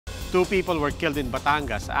Two people were killed in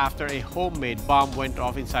Batangas after a homemade bomb went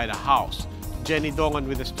off inside a house. Jenny Dongan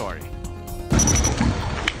with the story.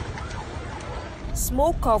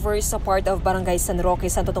 Smoke covers a part of Barangay San Roque,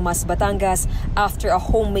 Santo Tomas, Batangas after a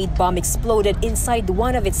homemade bomb exploded inside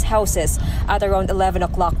one of its houses at around 11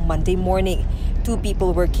 o'clock Monday morning. Two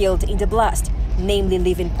people were killed in the blast, namely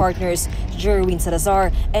live-in partners Jerwin Salazar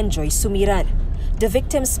and Joy Sumiran. The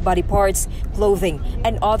victims' body parts, clothing,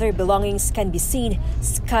 and other belongings can be seen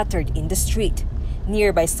scattered in the street.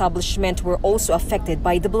 Nearby establishments were also affected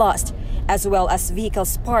by the blast, as well as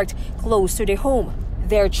vehicles parked close to their home.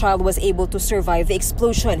 Their child was able to survive the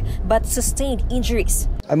explosion but sustained injuries.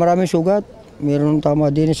 Ay maraming sugat. Mayroon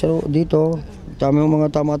tama din dito. Tamang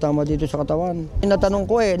mga tama-tama dito sa katawan. Natanong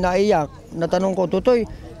ko naiyak. Natanong ko, Tutoy,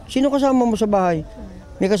 sino kasama mo sa bahay?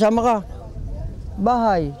 May kasama ka?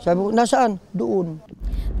 Bahay. Sabi ko, nasaan? Doon.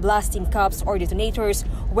 Blasting caps or detonators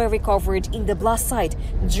were recovered in the blast site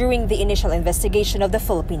during the initial investigation of the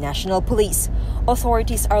Philippine National Police.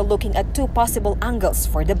 Authorities are looking at two possible angles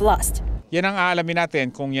for the blast. Yan ang aalamin natin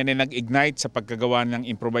kung yan ay nag-ignite sa pagkagawa ng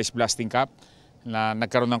improvised blasting cap na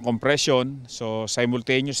nagkaroon ng compression, so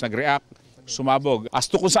simultaneous nag-react, sumabog. As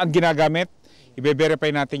to kung saan ginagamit,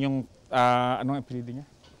 i-verify natin yung anong apelido niya?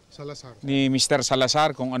 Salazar. Ni Mr.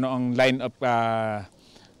 Salazar, kung ano ang line of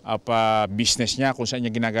business niya, kung saan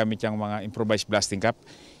niya ginagamit yung mga improvised blasting cap.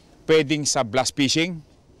 Pwedeng sa blast fishing,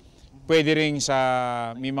 pwede rin sa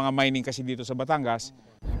may mga mining kasi dito sa Batangas.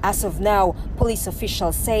 As of now, police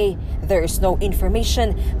officials say there is no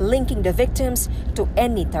information linking the victims to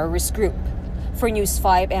any terrorist group. For News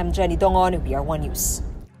 5, I'm Jenny Dongon, we are One News.